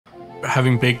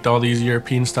having baked all these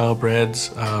European style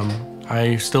breads,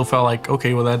 I still felt like,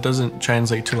 okay, well that doesn't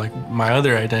translate to like my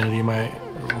other identity, my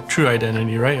true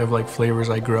identity, right? Of like flavors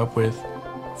I grew up with,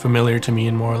 familiar to me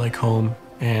and more like home.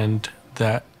 And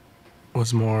that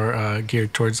was more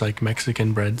geared towards like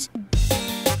Mexican breads.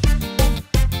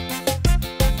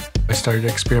 I started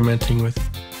experimenting with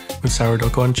sourdough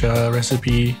concha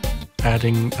recipe,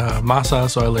 adding masa,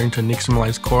 so I learned to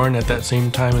nixtamalize corn at that same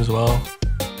time as well.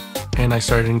 And I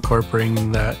started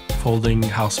incorporating that folding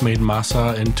house-made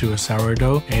masa into a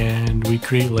sourdough, and we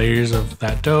create layers of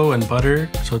that dough and butter,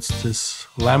 so it's this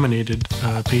laminated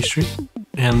pastry.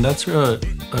 And that's a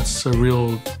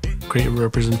real great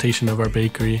representation of our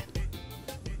bakery.